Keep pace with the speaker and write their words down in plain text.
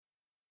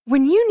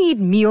When you need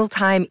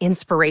mealtime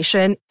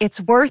inspiration,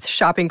 it's worth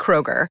shopping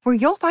Kroger, where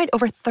you'll find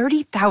over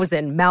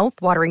 30,000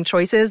 mouth-watering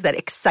choices that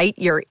excite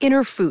your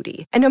inner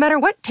foodie. And no matter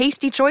what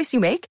tasty choice you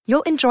make,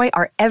 you'll enjoy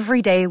our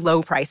everyday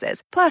low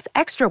prices, plus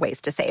extra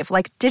ways to save,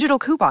 like digital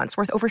coupons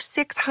worth over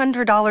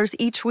 $600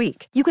 each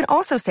week. You can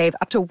also save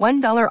up to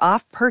 $1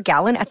 off per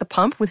gallon at the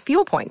pump with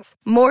fuel points.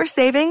 More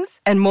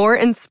savings and more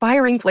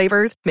inspiring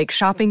flavors make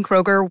shopping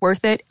Kroger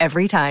worth it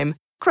every time.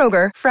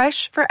 Kroger,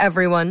 fresh for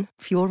everyone.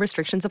 Fuel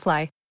restrictions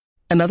apply.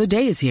 Another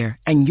day is here,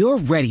 and you're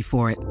ready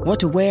for it. What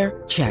to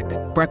wear? Check.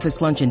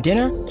 Breakfast, lunch, and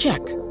dinner? Check.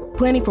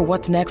 Planning for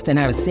what's next and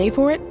how to save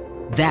for it?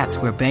 That's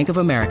where Bank of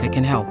America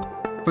can help.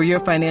 For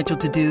your financial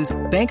to-dos,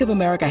 Bank of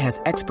America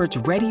has experts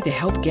ready to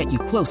help get you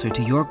closer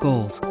to your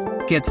goals.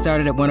 Get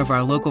started at one of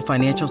our local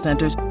financial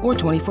centers or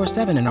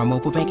 24/7 in our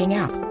mobile banking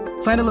app.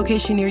 Find a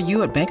location near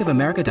you at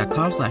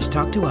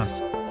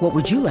bankofamerica.com/talktous. What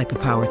would you like the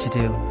power to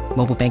do?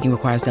 Mobile banking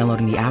requires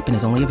downloading the app and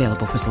is only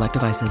available for select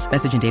devices.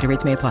 Message and data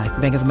rates may apply.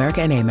 Bank of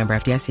America N.A., member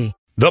FDIC.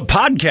 The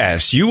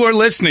podcast you are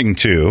listening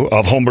to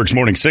of Holmberg's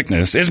Morning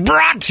Sickness is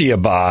brought to you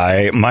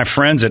by my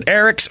friends at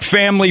Eric's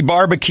Family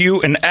Barbecue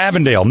in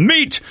Avondale.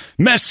 Meet,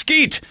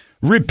 mesquite,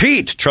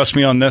 repeat. Trust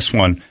me on this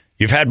one.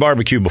 You've had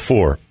barbecue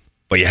before,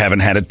 but you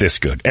haven't had it this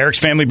good. Eric's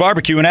Family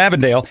Barbecue in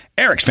Avondale,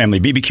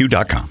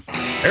 ericsfamilybbq.com.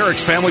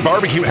 Eric's Family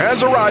Barbecue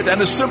has arrived and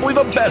is simply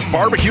the best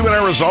barbecue in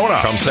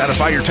Arizona. Come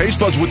satisfy your taste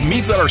buds with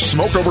meats that are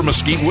smoked over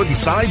mesquite wood and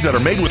sides that are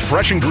made with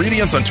fresh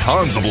ingredients and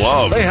tons of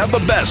love. They have the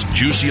best,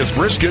 juiciest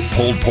brisket,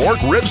 pulled pork,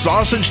 rib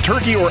sausage,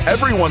 turkey, or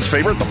everyone's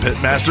favorite, the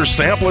Pitmaster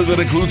Sampler that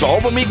includes all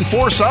the meat and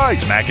 4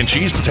 sides. Mac and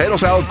cheese, potato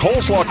salad,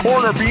 coleslaw,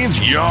 corn, or beans,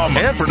 yum.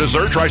 And for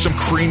dessert, try some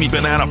creamy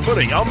banana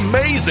pudding,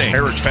 amazing.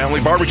 Eric's Family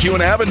Barbecue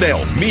in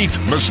Avondale. Meat,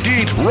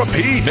 mesquite,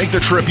 repeat. Make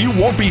the trip, you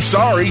won't be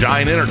sorry.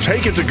 Dine in or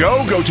take it to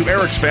go. Go to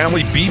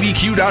ericsfamilybbq.com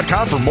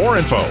for more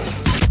info.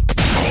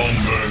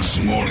 Holmberg's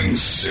Morning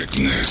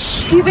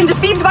Sickness. You've been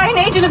deceived by an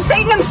agent of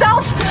Satan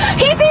himself.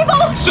 He's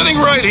evil. Sitting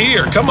right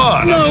here. Come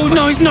on.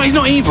 No, he's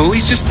not evil.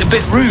 He's just a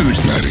bit rude.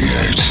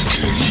 98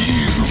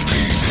 KUPD.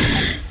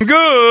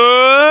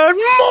 Good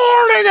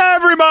morning,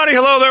 everybody.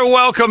 Hello there.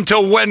 Welcome to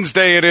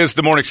Wednesday. It is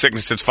the Morning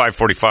Sickness. It's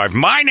 5:45.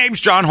 My name's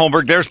John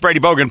Holmberg. There's Brady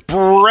Bogan,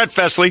 Brett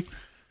Fesley,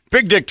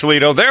 Big Dick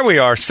Toledo. There we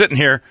are, sitting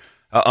here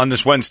on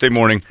this Wednesday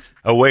morning,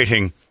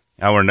 awaiting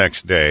our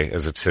next day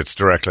as it sits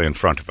directly in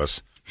front of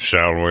us.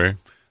 Shall we?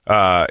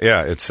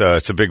 It's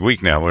a big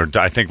week now.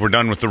 I think we're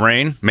done with the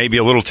rain. Maybe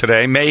a little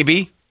today,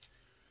 maybe.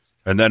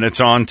 And then it's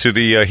on to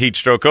the Heat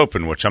Stroke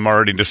Open, which I'm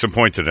already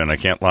disappointed in. I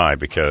can't lie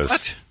because...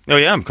 What? Oh,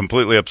 yeah, I'm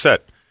completely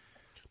upset.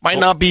 Might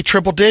not be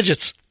triple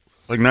digits.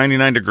 Like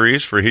 99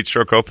 degrees for Heat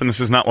Stroke Open. This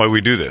is not why we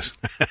do this.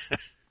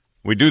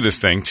 We do this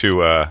thing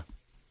to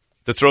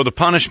throw the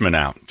punishment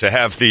out, to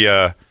have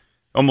the...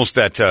 almost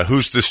that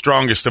who's the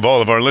strongest of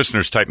all of our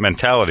listeners type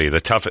mentality. The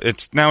tough.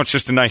 It's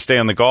just a nice day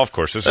on the golf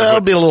course.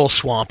 It'll be a little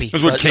swampy. This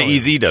is what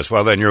KEZ does.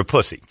 Well, then you're a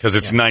pussy because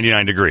it's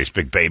 99 degrees,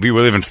 big baby.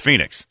 We live in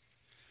Phoenix.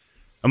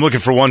 I'm looking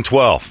for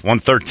 112,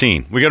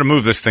 113. We got to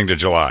move this thing to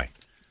July.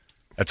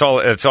 That's all.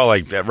 It's all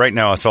like right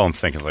now. That's all I'm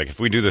thinking. Like if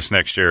we do this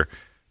next year,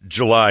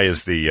 July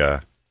is the. I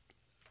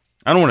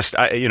don't want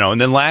to. And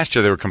then last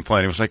year they were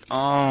complaining. It was like,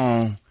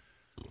 oh,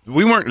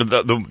 we weren't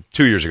the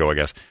 2 years ago, I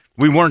guess.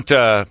 We weren't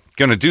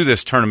going to do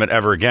this tournament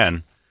ever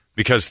again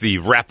because the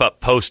wrap-up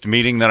post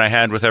meeting that I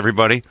had with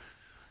everybody,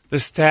 the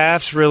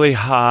staff's really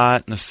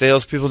hot and the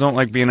salespeople don't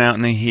like being out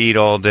in the heat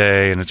all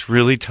day, and it's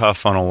really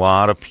tough on a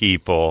lot of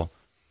people.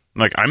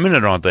 I'm like, I'm in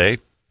it all day.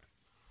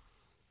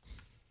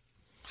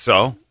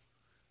 So,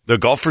 the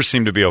golfers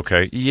seem to be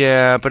okay.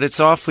 Yeah, but it's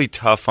awfully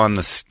tough on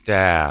the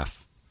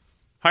staff.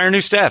 Hire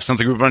new staff.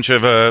 Sounds like a bunch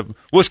of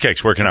wuss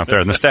cakes working out there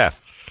in the staff.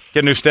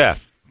 Get new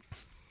staff.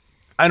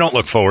 I don't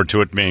look forward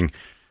to it being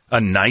a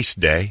nice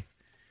day,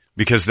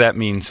 because that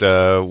means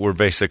we're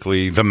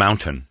basically the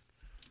mountain,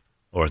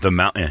 or the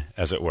mountain,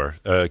 as it were,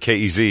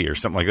 KEZ or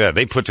something like that.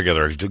 They put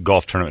together a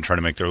golf tournament trying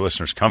to make their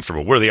listeners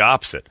comfortable. We're the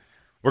opposite.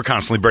 We're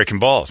constantly breaking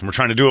balls, and we're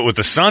trying to do it with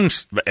the sun.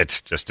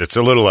 It's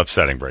a little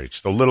upsetting, Brady.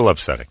 It's a little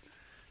upsetting.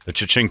 The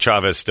Cha-Ching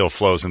Chavez still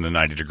flows in the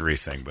 90-degree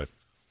thing, but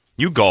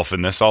you golf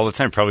in this all the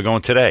time, probably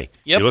going today.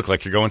 Yep. You look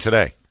like you're going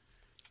today.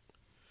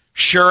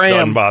 Sure am.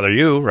 Doesn't bother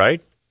you, right?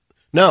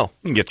 No.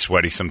 You can get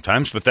sweaty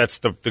sometimes, but that's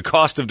the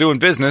cost of doing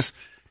business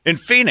in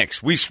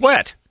Phoenix. We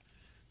sweat.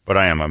 But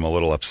I'm a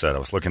little upset. I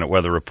was looking at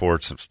weather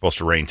reports. It's supposed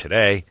to rain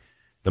today.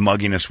 The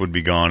mugginess would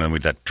be gone, and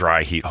with that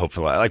dry heat,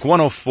 hopefully. Like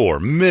 104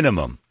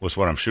 minimum was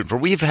what I'm shooting for.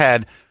 We've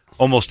had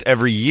almost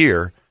every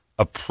year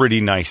a pretty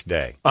nice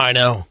day. I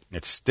know.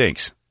 It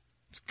stinks.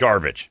 It's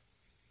garbage.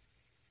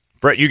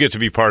 Brett, you get to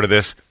be part of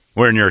this.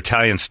 Wearing your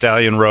Italian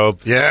stallion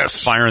robe,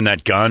 yes, firing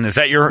that gun. Is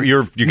that your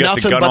you get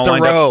nothing the gun but all the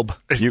lined robe?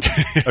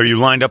 Up? Are you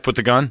lined up with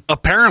the gun?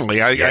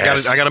 Apparently, I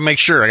got to make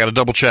sure. I got to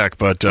double check.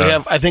 But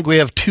I think we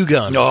have 2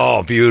 guns.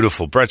 Oh,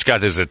 beautiful! Brett's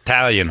got his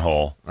Italian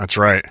hole. That's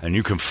right, and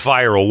you can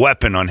fire a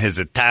weapon on his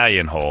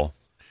Italian hole.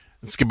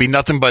 It's going to be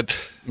nothing but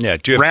do you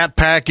have, Rat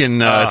Pack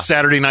and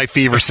Saturday Night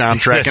Fever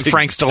soundtrack and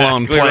Frank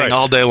Stallone exactly playing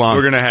all day long.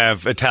 We're going to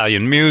have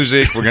Italian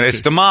music.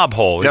 It's the mob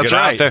hole. You That's get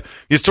out right. there,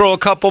 you throw a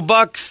couple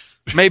bucks,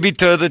 maybe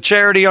to the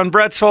charity on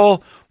Brett's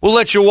hole. We'll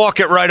let you walk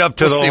it right up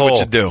to We'll the see hole. what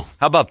you do.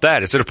 How about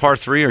that? Is it a par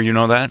 3 or you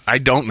know that? I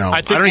don't know.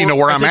 I think don't even know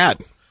where I'm at.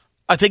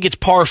 I think it's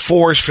par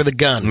 4s for the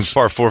guns. It's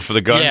par 4 for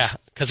the guns? Yeah,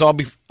 because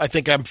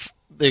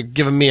they're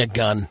giving me a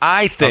gun.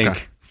 I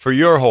think for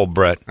your hole,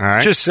 Brett, All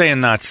right. just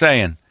saying, not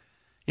saying,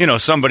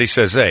 somebody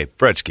says, hey,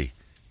 Bretsky,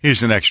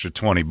 here's an extra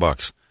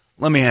 $20.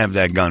 Let me have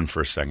that gun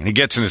for a second. He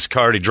gets in his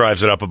cart. He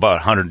drives it up about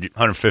 100,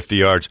 150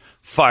 yards,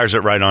 fires it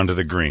right onto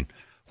the green.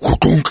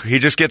 He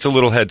just gets a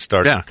little head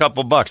start. Yeah. A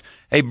couple bucks.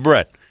 Hey,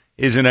 Brett,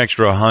 here's an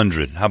extra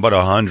 100. How about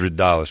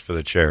 $100 for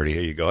the charity?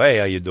 Here you go. Hey,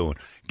 how you doing?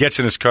 Gets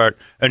in his cart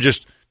and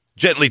just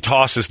gently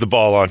tosses the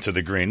ball onto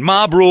the green.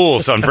 Mob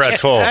rules on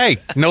Brett's hole. Hey,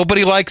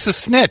 nobody likes a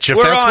snitch. If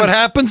We're that's on. what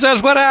happens,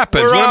 that's what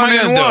happens. We're What am on I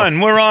in gonna do?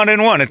 one. We're on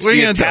in one. It's What are the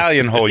you gonna do?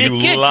 Italian hole. He You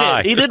kicked lie.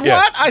 it. He did Yeah.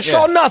 what? I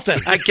saw nothing.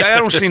 I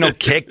don't see no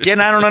kicking.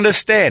 I don't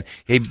understand.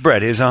 Hey,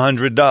 Brett, here's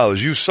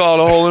 $100. You saw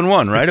the hole in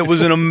one, right? It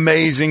was an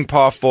amazing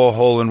par 4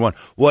 hole in one.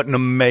 What an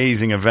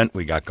amazing event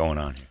we got going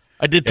on here.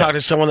 I did talk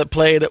to someone that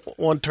played at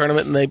one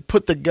tournament, and they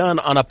put the gun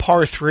on a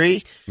par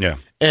 3. Yeah.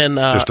 And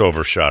Just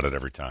overshot it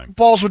every time.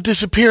 balls would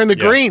disappear in the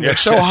Yeah, green. yeah. They're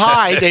so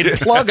high, they'd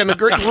plug in the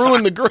green,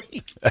 ruin the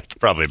green. That's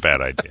probably a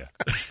bad idea.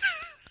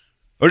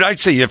 Or I'd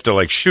say you have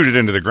to shoot it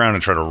into the ground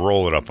and try to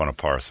roll it up on a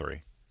par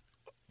 3.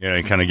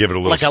 You kind of give it a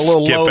little Like a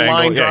little skip low angle.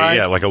 line Yeah, drive?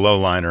 yeah, like a low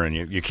liner, and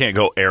you can't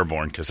go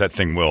airborne because that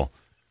thing will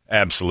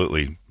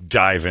absolutely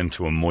dive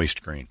into a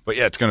moist green. But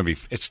yeah, it's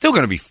still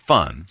going to be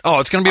fun. Oh,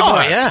 it's going to be a Oh,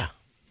 blast. yeah.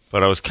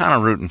 But I was kind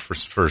of rooting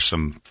for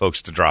some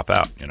folks to drop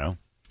out,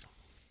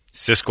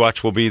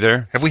 Sisquatch will be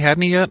there. Have we had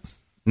any yet?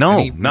 No,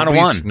 Any- not a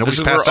nobody's- one. nobody's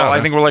This is passed where- out, I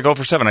huh? think we're 0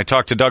 for 7. I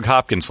talked to Doug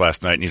Hopkins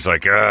last night, and he's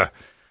like,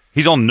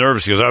 he's all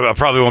nervous. He goes, I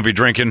probably won't be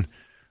drinking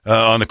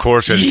on the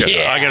course. I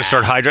got to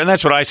start hydrating. And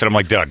that's what I said. I'm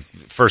like, Doug,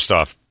 first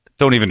off,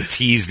 don't even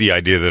tease the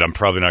idea that I'm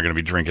probably not going to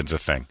be drinking's a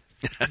thing.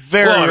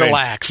 Very Well, I mean,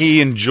 relaxed. He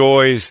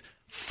enjoys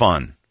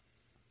fun.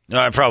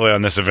 Probably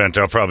on this event,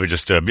 I'll probably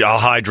just I'll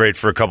hydrate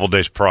for a couple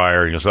days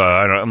prior. He goes,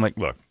 I'm like,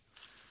 look,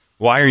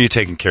 why are you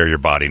taking care of your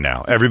body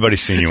now?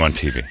 Everybody's seen you on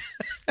TV.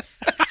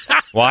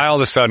 Why all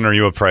of a sudden are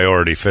you a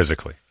priority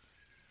physically?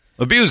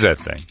 Abuse that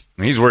thing.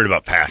 And he's worried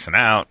about passing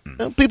out.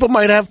 And, People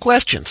might have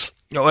questions.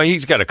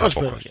 he's got a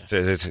couple Well, questions.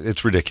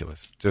 It's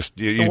ridiculous.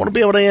 Just I want to be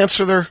able to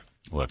answer their...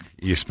 look.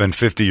 You spend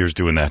 50 years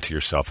doing that to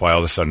yourself. Why all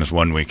of a sudden is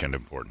one weekend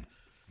important?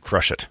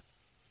 Crush it.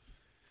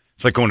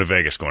 It's like going to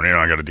Vegas, going,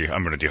 I'm going to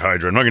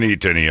dehydrate. I'm not going to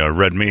eat any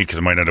red meat because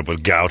I might end up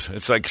with gout.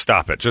 It's like,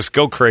 stop it. Just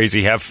go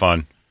crazy, have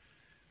fun,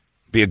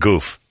 be a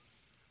goof.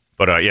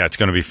 But it's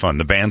going to be fun.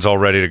 The band's all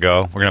ready to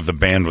go. We're going to have the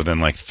band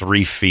within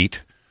 3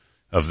 feet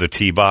of the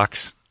tee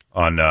box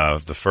on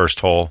the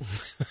first hole,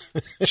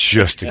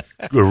 just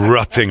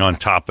erupting on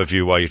top of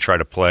you while you try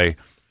to play.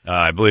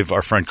 I believe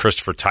our friend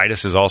Christopher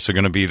Titus is also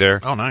going to be there.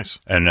 Oh, nice.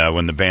 And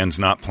when the band's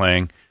not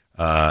playing,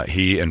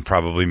 he and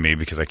probably me,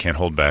 because I can't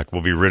hold back,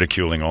 will be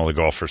ridiculing all the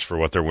golfers for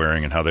what they're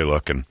wearing and how they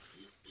look and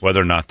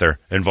whether or not they're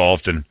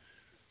involved in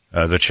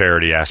the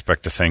charity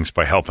aspect of things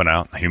by helping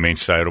out. The Humane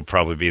Society will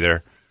probably be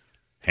there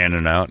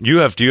handing out. Do you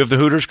have the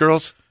Hooters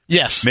girls?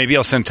 Yes. Maybe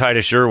I'll send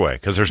Titus your way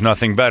because there's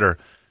nothing better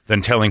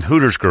than telling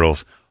Hooters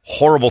girls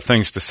horrible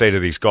things to say to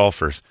these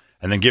golfers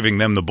and then giving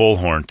them the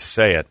bullhorn to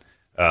say it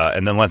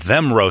and then let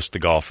them roast the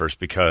golfers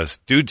because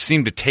dudes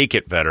seem to take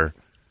it better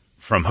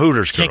from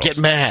Hooters girls. Can't get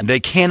mad. They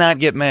cannot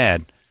get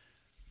mad.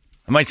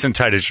 I might send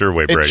Titus your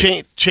way, Brady.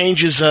 It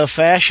changes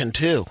fashion,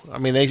 too. I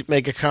mean, they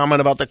make a comment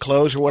about the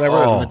clothes or whatever,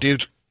 and the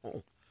dudes...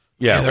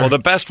 Yeah, well, the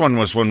best one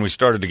was when we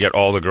started to get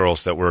all the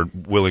girls that were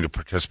willing to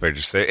participate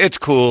to say, it's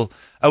cool,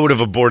 I would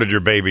have aborted your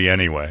baby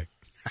anyway.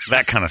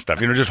 That kind of stuff.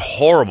 Just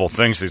horrible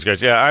things these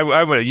guys. Yeah, I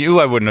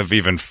wouldn't have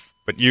even,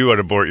 but you would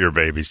abort your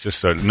babies, just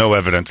so no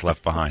evidence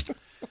left behind.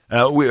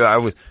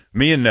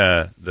 Me and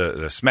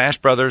the Smash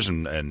Brothers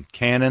and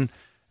Cannon,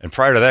 and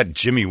prior to that,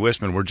 Jimmy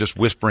Wisman were just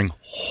whispering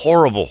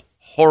horrible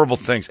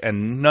things,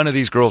 and none of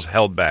these girls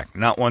held back.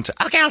 Not once.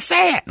 Okay, I'll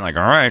say it. I'm like,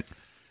 all right.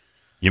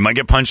 You might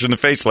get punched in the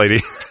face, lady.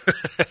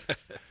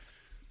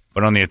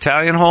 But on the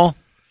Italian hole,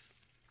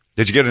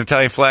 did you get an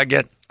Italian flag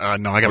yet? No, I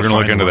got to We're going to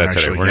look into that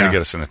today. We're going to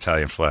get us an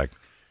Italian flag.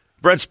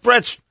 Brett's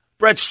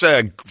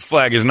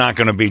flag is not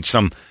going to be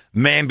some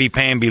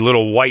mamby-pamby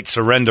little white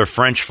surrender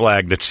French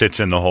flag that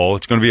sits in the hole.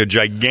 It's going to be a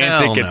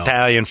gigantic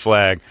Italian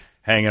flag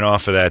hanging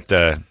off of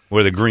that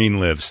where the green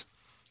lives.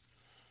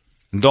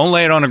 And don't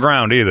lay it on the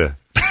ground either.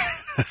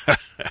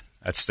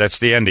 That's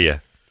the end of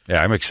you.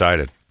 Yeah, I'm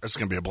excited. That's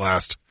going to be a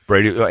blast.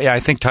 Brady, I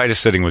think Titus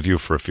sitting with you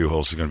for a few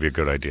holes is going to be a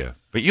good idea.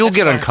 But you'll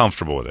get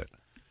uncomfortable with it.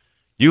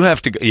 You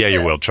have to. Yeah,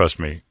 you will. Trust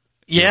me.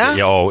 Yeah?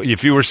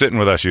 If you were sitting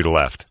with us, you'd have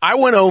left. I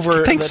went over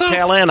the think so?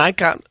 tail end.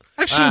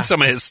 I've seen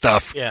some of his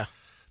stuff. Yeah.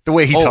 The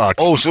way he talks.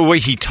 Oh, so the way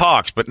he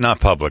talks, but not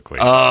publicly.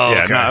 Oh,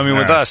 yeah. okay. No, I mean, All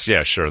with right. us,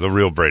 yeah, sure, the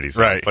real Brady's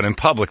right. out. But in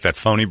public, that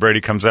phony Brady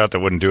comes out that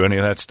wouldn't do any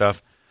of that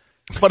stuff.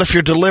 But if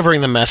you're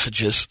delivering the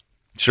messages,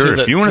 Sure,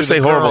 if you want to say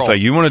horrible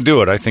thing, you want to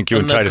do it, I think you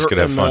and Titus could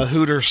have fun. The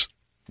Hooters.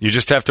 You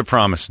just have to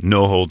promise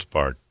no holds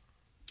barred.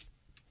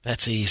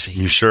 That's easy.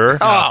 You sure?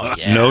 Oh,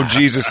 yeah. No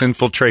Jesus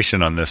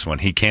infiltration on this one.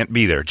 He can't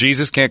be there.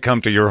 Jesus can't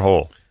come to your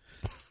hole.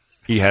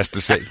 He has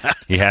to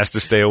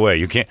stay away.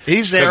 You can't.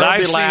 He's there.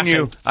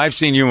 I've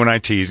seen you when I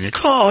tease. And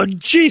oh,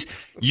 jeez.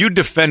 You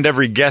defend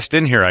every guest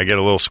in here I get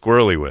a little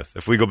squirrely with.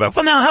 If we go back,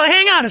 well, now,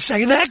 hang on a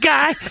second. That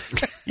guy.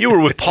 You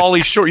were with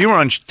Pauly Shore. You were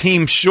on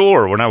Team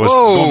Shore when I was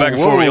going back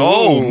and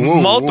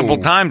forth. Multiple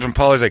times when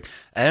Pauly's like,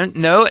 I don't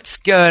know what's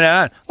going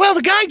on. Well,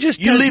 the guy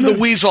just... You leave the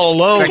weasel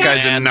alone, That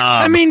guy's a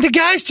knob. I mean, the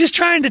guy's just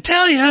trying to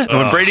tell you.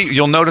 When Brady,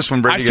 you'll notice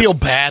when Brady I feel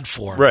bad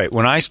for him. Right.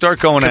 When I start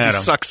going at him... he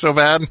sucks so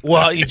bad?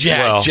 Well,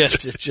 yeah, it's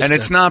just and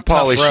it's not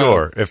Pauly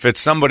Shore. If it's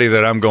somebody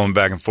that I'm going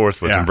back and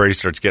forth with and Brady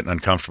starts getting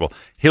uncomfortable,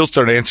 he'll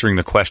start answering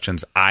the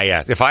questions I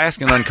ask. If I ask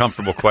an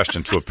uncomfortable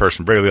question to a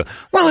person, Brady will go,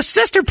 well, his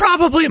sister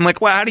probably... I'm like,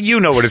 well, how do you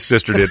know what his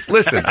sister did?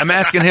 Listen, I'm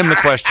asking him the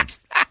questions.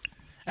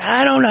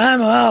 I don't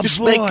know. Just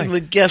making the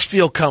guest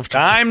feel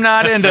comfortable. I'm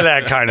not into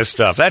that kind of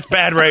stuff. That's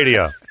bad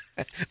radio.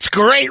 It's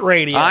great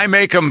radio. I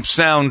make them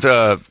sound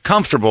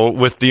comfortable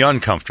with the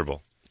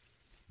uncomfortable.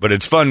 But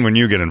it's fun when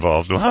you get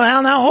involved.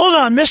 Well, now, hold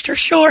on. Mr.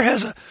 Shore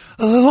has a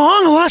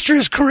long,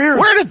 illustrious career.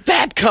 Where did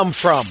that come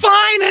from?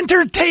 Fine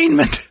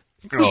entertainment.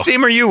 Whose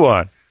team are you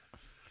on?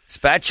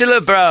 Spatula,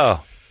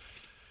 bro.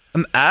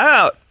 I'm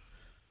out.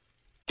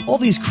 All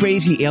these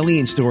crazy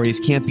alien stories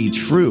can't be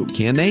true,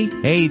 can they?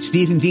 Hey, it's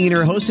Stephen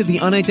Diener, host of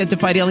the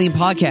Unidentified Alien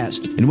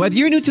Podcast. And whether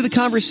you're new to the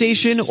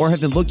conversation or have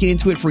been looking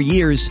into it for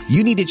years,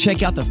 you need to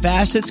check out the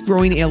fastest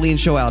growing alien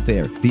show out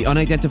there, the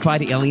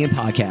Unidentified Alien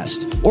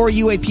Podcast, or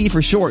UAP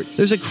for short.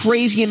 There's a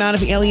crazy amount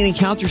of alien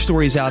encounter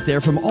stories out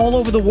there from all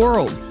over the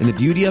world. And the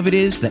beauty of it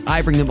is that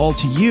I bring them all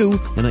to you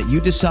and let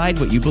you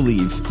decide what you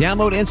believe.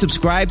 Download and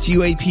subscribe to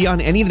UAP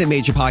on any of the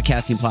major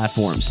podcasting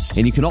platforms.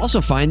 And you can also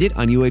find it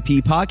on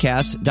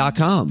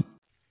UAPpodcast.com.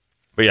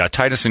 But yeah,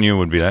 Titus and you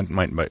would be that.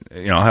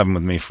 I'll have him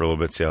with me for a little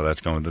bit, see how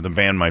that's going. The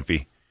band might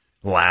be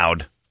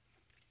loud.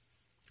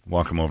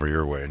 Walk him over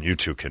your way, and you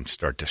two can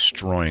start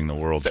destroying the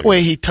world. That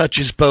way he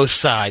touches both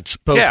sides,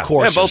 both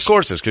courses. Yeah, both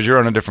courses, because you're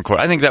on a different course.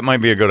 I think that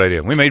might be a good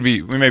idea. We may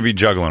be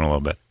juggling a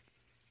little bit.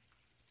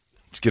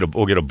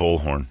 We'll get a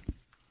bullhorn.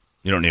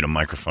 You don't need a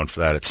microphone for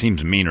that. It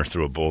seems meaner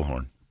through a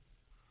bullhorn.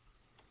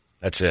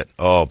 That's it.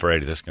 Oh,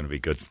 Brady, this is going to be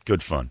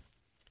good fun.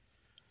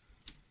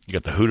 You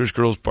got the Hooters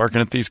girls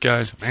barking at these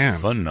guys. Man.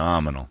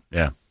 Phenomenal.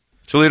 Yeah.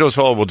 Toledo's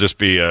Hall will just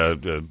be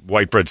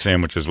white bread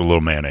sandwiches with a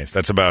little mayonnaise.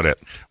 That's about it.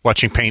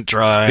 Watching paint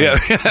dry. Yeah,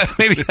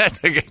 maybe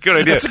that's a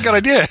good idea. That's a good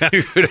idea.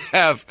 You could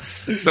have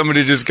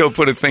somebody just go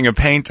put a thing of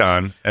paint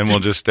on, and we'll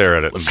just stare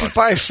at it. Let's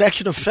buy a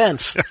section of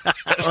fence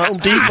at Home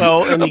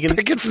Depot, and you can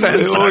picket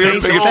fence. We'll get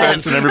a picket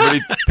fence, and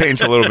everybody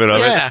paints a little bit of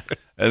it.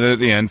 And then at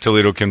the end,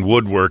 Toledo can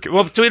woodwork.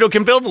 Well, Toledo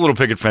can build a little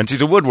picket fence.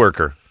 He's a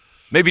woodworker.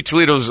 Maybe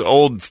Toledo's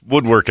old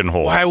woodworking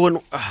hole. Why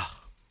wouldn't...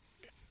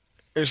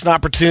 there's an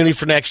opportunity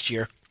for next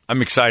year.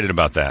 I'm excited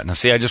about that. Now,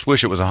 see, I just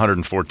wish it was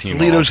 114.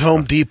 Toledo's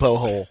Home Depot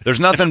hole.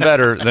 There's nothing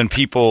better than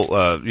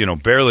people,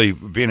 barely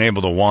being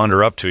able to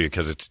wander up to you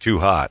because it's too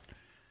hot.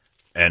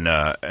 And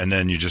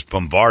then you just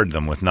bombard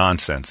them with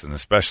nonsense, and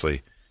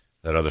especially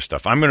that other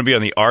stuff. I'm going to be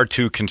on the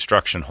R2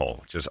 construction hole,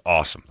 which is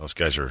awesome. Those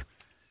guys are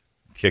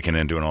kicking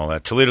in, doing all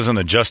that. Toledo's on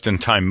the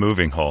just-in-time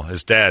moving hole.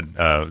 His dad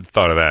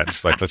thought of that.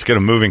 It's like, let's get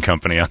a moving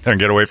company out there and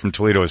get away from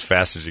Toledo as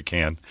fast as you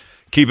can.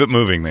 Keep it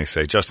moving, they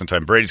say,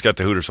 just-in-time. Brady's got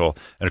the Hooters hole.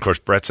 And, of course,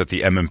 Brett's at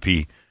the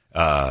MMP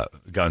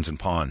Guns and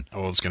Pawn.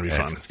 Oh, it's going to be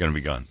fun. It's going to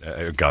be guns.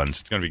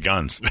 It's going to be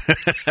guns.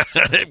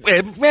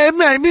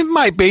 It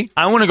might be.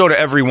 I want to go to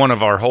every one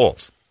of our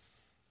holes.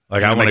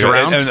 Like I want to go,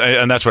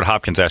 and that's what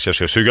Hopkins asked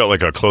yesterday. So you got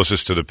like a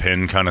closest to the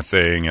pin kind of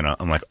thing, and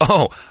I'm like,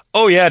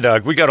 oh yeah,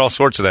 Doug, we got all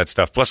sorts of that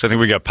stuff. Plus, I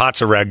think we got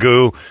pots of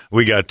ragu.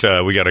 We got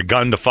a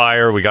gun to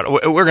fire. We're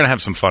gonna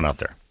have some fun out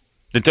there.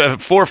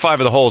 4 or 5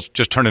 of the holes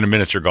just turn into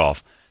miniature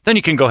golf. Then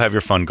you can go have your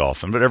fun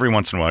golfing. But every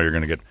once in a while, you're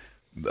gonna get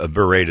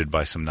berated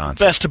by some nonsense.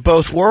 Best of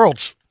both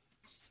worlds.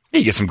 Yeah,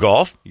 you get some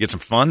golf, you get some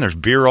fun. There's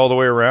beer all the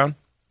way around.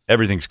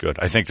 Everything's good.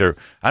 I think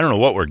I don't know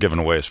what we're giving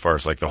away as far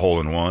as like the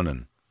hole in one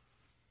and.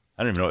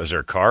 I don't even know. Is there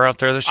a car out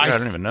there this year? I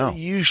don't even know.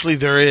 Usually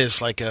there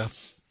is like a.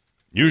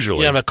 Usually.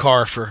 You have a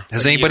car for.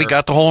 Has anybody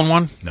got the hole in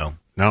one? No.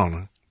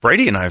 No.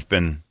 Brady and I have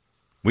been.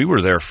 We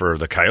were there for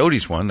the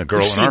Coyotes one. The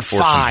girl in our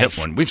foursome hit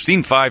one. We've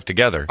seen 5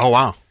 together. Oh,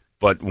 wow.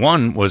 But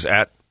one was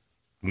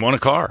won a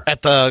car.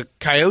 At the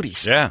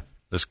Coyotes. Yeah.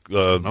 This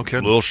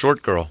little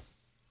short girl.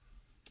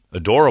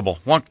 Adorable.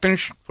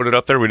 Finish. Put it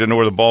up there. We didn't know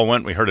where the ball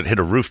went. We heard it hit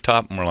a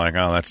rooftop, and we're like,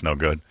 oh, that's no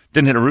good.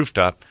 Didn't hit a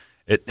rooftop.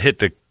 It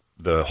hit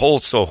the hole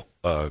so.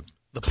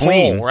 The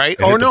clean, pole, right?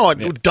 It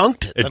dunked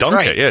it. It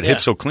dunked it. Yeah, it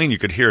hit so clean you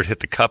could hear it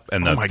hit the cup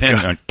and the pin.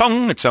 And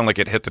bong, it sounded like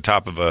it hit the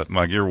top of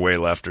like you're way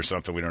left or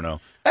something. We don't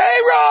know.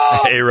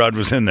 A-Rod! A-Rod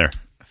was in there.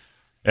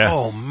 Yeah.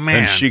 Oh, man.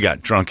 And she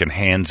got drunk and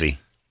handsy.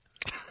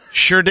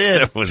 Sure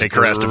did. Take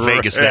her ass to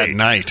Vegas that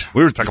night.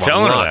 We were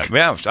telling her that.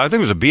 Yeah, I think it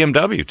was a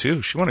BMW,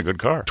 too. She won a good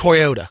car.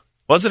 Toyota.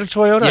 Was it a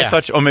Toyota? Yeah.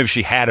 I thought maybe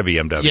she had a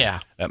BMW. Yeah.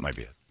 That might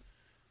be it.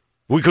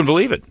 We couldn't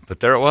believe it, but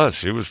there it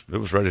was. It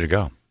was ready to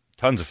go.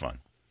 Tons of fun.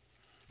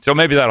 So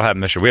maybe that'll happen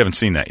this year. We haven't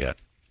seen that yet.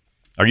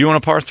 Are you on a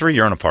par 3?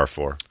 You're on a par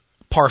 4.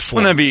 Par 4.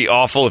 Wouldn't that be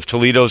awful if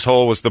Toledo's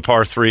hole was the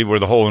par 3 where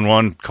the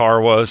hole-in-one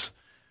car was?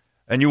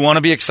 And you want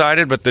to be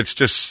excited, but it's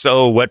just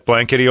so wet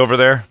blankety over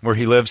there where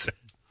he lives.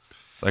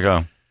 It's like,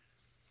 oh.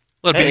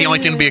 Well, it'd be the only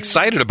thing to be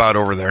excited about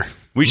over there.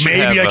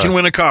 Maybe I can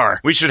win a car.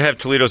 We should have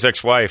Toledo's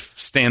ex-wife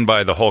stand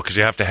by the hole because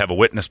you have to have a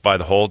witness by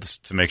the hole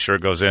to make sure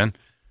it goes in.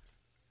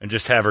 And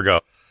just have her go,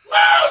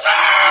 loser!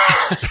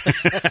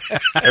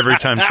 Every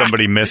time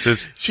somebody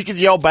misses. She could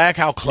yell back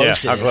how close it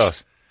is. How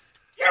close?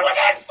 You're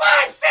within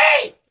 5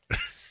 feet!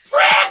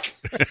 Frick!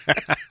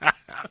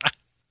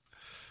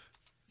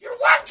 You're 1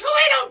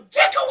 Toledo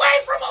dick away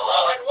from a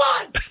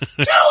hole-in-one!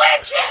 2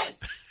 inches!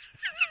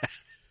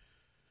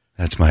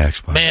 That's my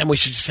ex-wife. Man, we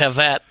should just have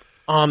that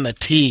on the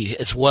tee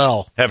as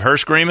well. Have her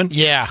screaming?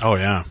 Yeah. Oh,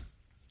 yeah.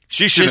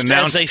 She should just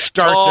announce. as they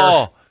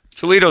start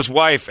Toledo's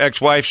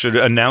ex-wife should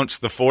announce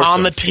the foursome.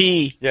 on the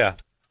tee. Yeah.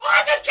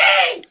 On the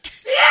tee!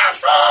 The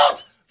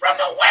assholes from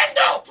the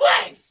window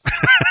place!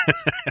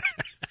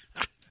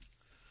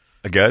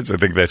 Guys, I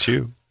think that's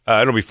you.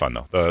 It'll be fun,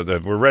 though.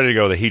 We're ready to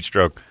go. The heat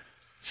stroke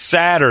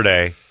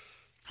Saturday.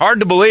 Hard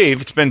to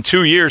believe. It's been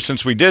 2 years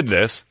since we did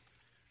this.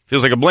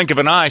 Feels like a blink of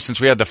an eye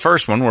since we had the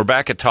first one. We're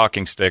back at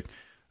Talking Stick.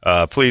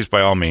 Please,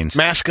 by all means.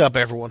 Mask up,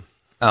 everyone.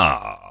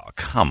 Oh,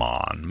 come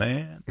on,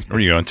 man. Are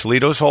you on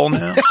Toledo's hole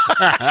now?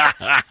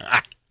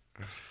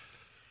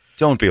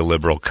 Don't be a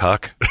liberal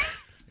cuck.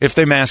 If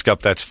they mask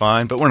up, that's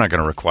fine, but we're not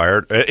going to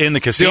require it. In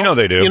the casino,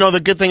 they do. You know, the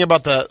good thing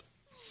about the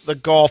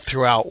golf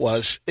throughout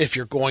was if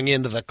you're going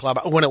into the club,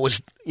 when it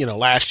was,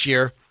 last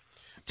year,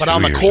 but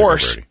on the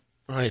course,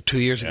 2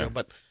 years ago,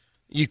 but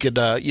you could,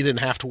 you didn't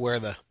have to wear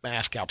the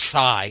mask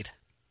outside.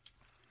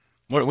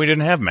 We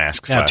didn't have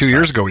masks. Yeah, 2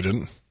 years ago we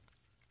didn't.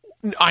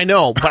 I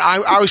know, but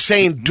I was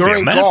saying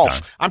during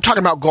golf. I'm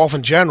talking about golf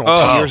in general.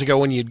 2 years ago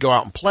when you'd go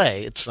out and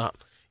play, it's not.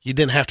 You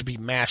didn't have to be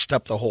masked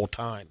up the whole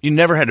time. You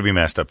never had to be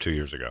masked up 2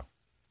 years ago.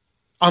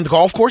 On the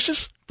golf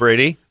courses?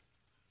 Brady,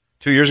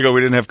 2 years ago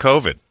we didn't have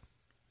COVID.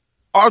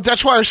 Oh,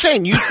 that's why I was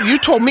saying. You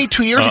told me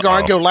 2 years ago.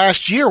 I'd go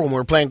last year when we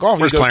were playing golf.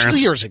 Where's You go Clarence?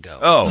 2 years ago.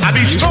 Oh,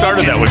 you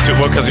started that with 2.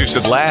 Well, because you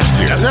said last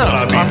year. No,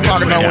 I'm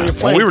talking about when you're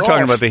playing we were golf.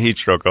 talking about the Heat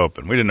Stroke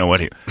Open. We didn't know what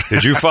he...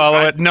 Did you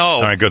follow it? No.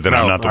 All right, good. Then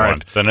I'm not the one.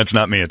 Right. Then it's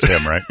not me. It's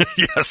him, right?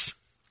 Yes.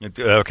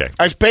 Okay.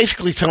 I was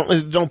basically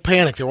telling don't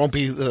panic. There won't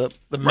be the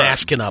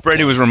masking up.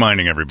 Brady was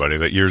reminding everybody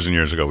that years and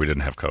years ago we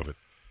didn't have COVID.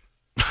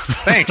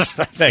 Thanks.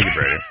 Thank you,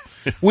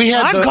 Brady. We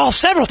had I've golfed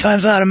several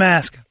times without a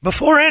mask,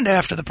 before and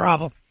after the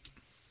problem.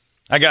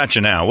 I got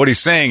you now. What he's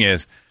saying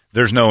is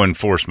there's no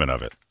enforcement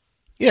of it.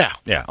 Yeah.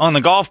 Yeah. On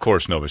the golf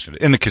course, nobody should.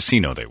 In the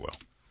casino, they will.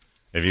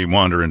 If you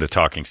wander into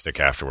Talking Stick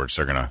afterwards,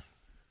 they're going to...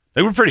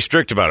 They were pretty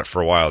strict about it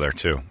for a while there,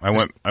 too. I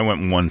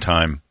went one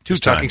time. 2 times.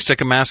 Talking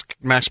Stick a mask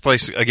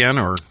place again,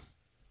 or...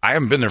 I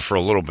haven't been there for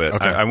a little bit.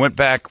 Okay. I went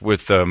back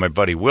with my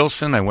buddy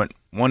Wilson. I went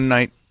one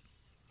night.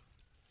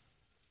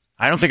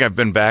 I don't think I've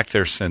been back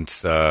there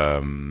since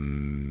May.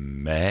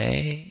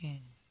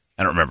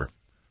 I don't remember.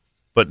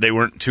 But they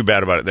weren't too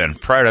bad about it then.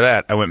 Prior to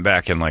that, I went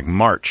back in like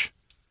March,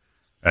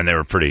 and they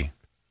were pretty,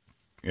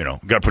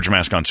 got to put your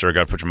mask on, sir,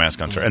 got to put your mask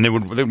on, sir. And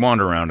they'd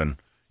wander around, and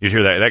you'd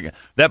hear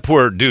that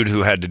poor dude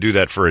who had to do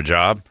that for a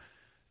job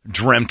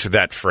dreamt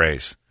that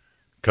phrase.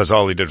 Because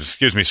all he did was,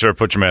 excuse me, sir,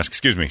 put your mask.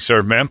 Excuse me,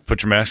 sir, ma'am,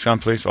 put your mask on,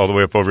 please, all the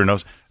way up over your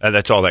nose.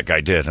 That's all that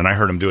guy did. And I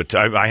heard him do it.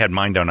 I had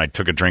mine down. I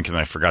took a drink, and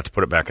I forgot to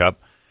put it back up.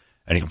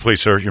 And he goes,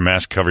 please, sir, your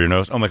mask, cover your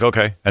nose. I'm like,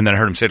 okay. And then I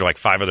heard him say to like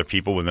 5 other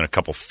people within a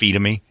couple feet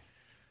of me.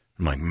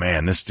 I'm like,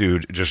 man, this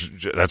dude,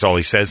 that's all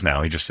he says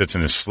now. He just sits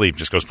in his sleep,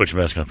 just goes, put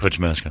your mask on, put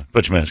your mask on,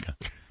 put your mask on.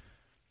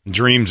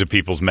 Dreams of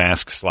people's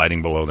masks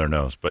sliding below their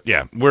nose. But,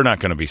 yeah, we're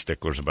not going to be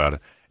sticklers about it.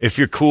 If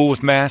you're cool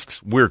with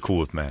masks, we're cool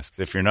with masks.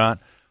 If you're not,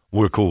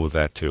 we're cool with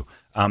that, too.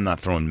 I'm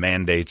not throwing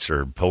mandates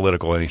or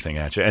political anything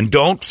at you. And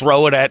don't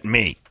throw it at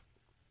me.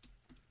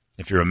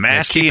 If you're a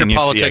mask, keep your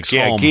politics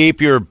home. Keep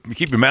your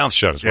mouth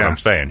shut is what I'm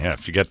saying. Yeah,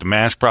 if you got the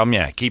mask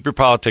problem, keep your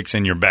politics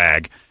in your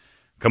bag.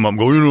 Come up and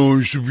go,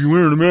 you should be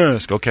wearing a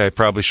mask. Okay,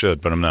 probably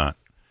should, but I'm not.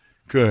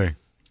 Okay.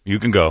 You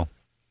can go.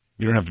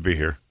 You don't have to be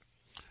here.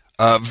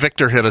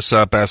 Victor hit us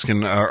up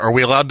asking, are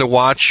we allowed to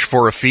watch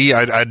for a fee?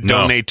 I'd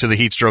donate to the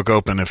Heat Stroke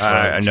Open if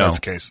that's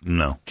the case.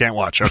 No. Can't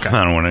watch. Okay.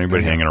 I don't want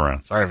anybody hanging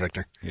around. Sorry,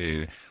 Victor.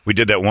 We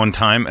did that one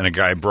time, and a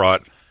guy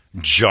brought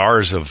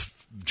jars of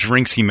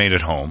drinks he made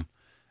at home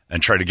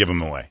and tried to give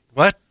them away.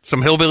 What?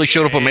 Some hillbilly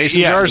showed up with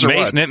mason jars or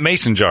what?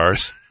 Mason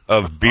jars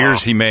of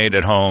beers he made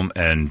at home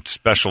and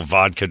special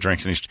vodka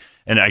drinks.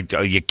 And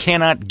you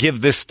cannot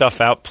give this stuff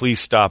out. Please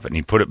stop it. And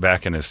he put it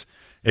back in his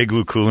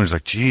Igloo cooler. He's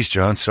like, geez,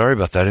 John, sorry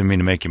about that. I didn't mean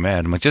to make you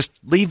mad. I'm like, just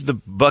leave the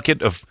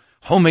bucket of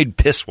homemade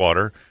piss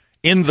water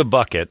in the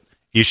bucket.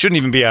 You shouldn't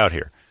even be out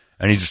here.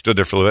 And he just stood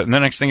there for a little bit. And the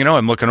next thing you know,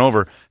 I'm looking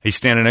over. He's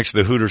standing next to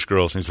the Hooters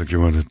girls. And he's like,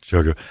 you want a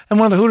jug of... And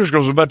one of the Hooters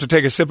girls was about to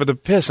take a sip of the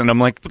piss. And I'm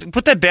like,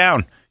 put that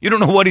down. You don't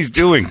know what he's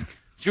doing.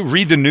 Did you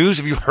read the news?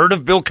 Have you heard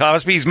of Bill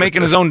Cosby? He's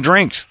making his own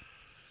drinks.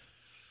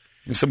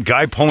 There's some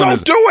guy pulling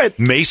his do it.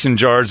 mason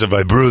jars of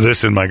I brew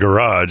this in my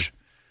garage.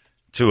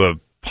 to a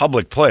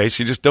public place,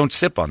 you just don't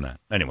sip on that.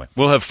 Anyway,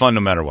 we'll have fun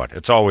no matter what.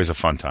 It's always a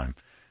fun time,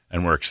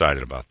 and we're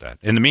excited about that.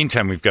 In the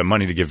meantime, we've got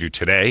money to give you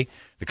today.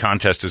 The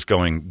contest is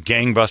going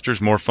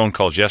gangbusters. More phone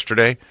calls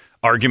yesterday.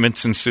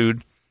 Arguments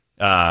ensued.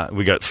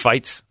 We got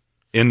fights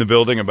in the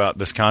building about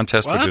this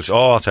contest, which is,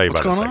 I'll tell you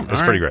about it in a second.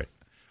 It's pretty great.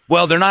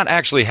 Well, they're not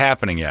actually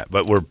happening yet,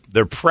 but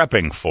they're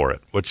prepping for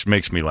it, which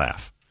makes me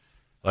laugh.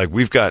 Like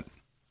we've got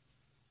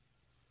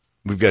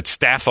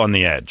staff on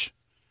the edge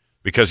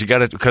because they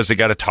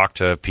got to talk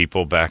to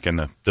people back in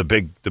the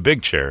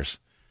big chairs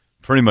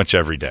pretty much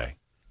every day.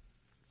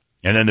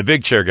 And then the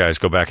big chair guys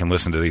go back and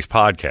listen to these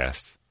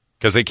podcasts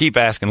because they keep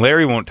asking.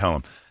 Larry won't tell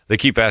them. They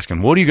keep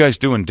asking, what are you guys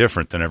doing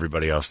different than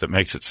everybody else that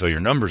makes it so your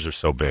numbers are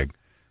so big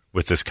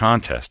with this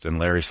contest? And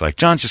Larry's like,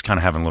 John's just kind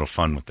of having a little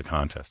fun with the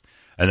contest.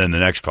 And then the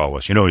next call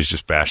was, he's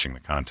just bashing the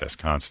contest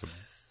constantly.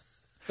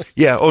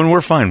 Yeah, and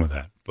we're fine with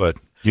that. But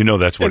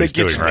that's what he's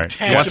doing,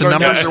 right? You want the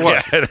numbers or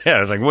what?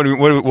 Yeah, it's like,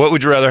 what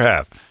would you rather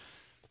have?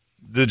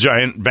 The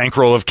giant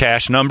bankroll of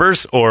cash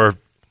numbers or,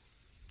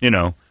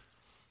 your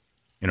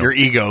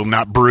ego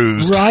not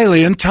bruised.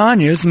 Riley and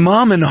Tanya's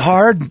mom and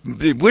hard.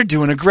 We're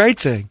doing a great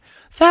thing.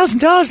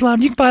 $1,000,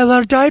 Mom. You can buy a lot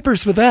of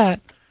diapers with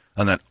that.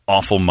 On that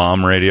awful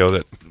mom radio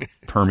that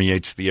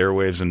permeates the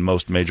airwaves in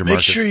most major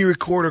markets. Make sure you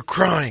record her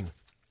crying.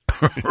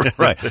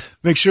 Right.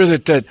 Make sure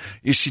that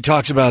she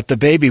talks about the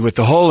baby with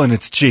the hole in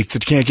its cheek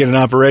that can't get an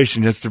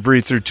operation just to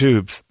breathe through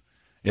tubes.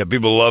 Yeah,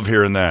 people love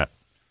hearing that.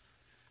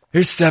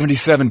 Here's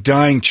 77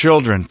 dying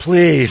children.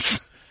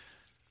 Please.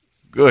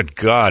 Good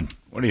God.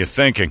 What are you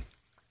thinking?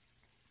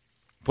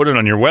 Put it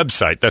on your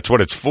website. That's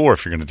what it's for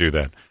if you're going to do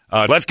that.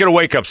 Let's get a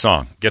wake-up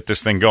song. Get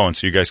this thing going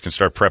so you guys can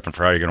start prepping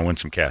for how you're going to win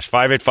some cash.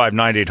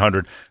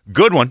 585-9800.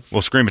 Good one.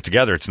 We'll scream it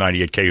together. It's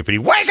 98 KUPD.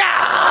 Wake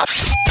up!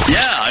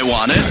 Yeah, I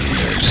want it.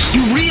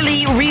 You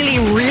really, really,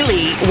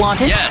 really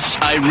want it? Yes,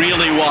 I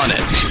really want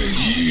it.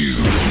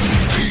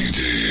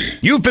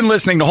 You've been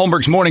listening to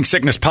Holmberg's Morning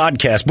Sickness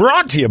Podcast,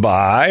 brought to you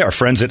by our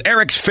friends at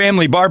Eric's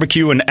Family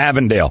Barbecue in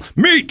Avondale.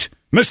 Meet,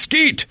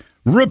 mesquite,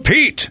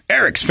 repeat.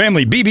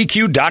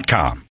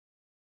 Eric'sFamilyBBQ.com.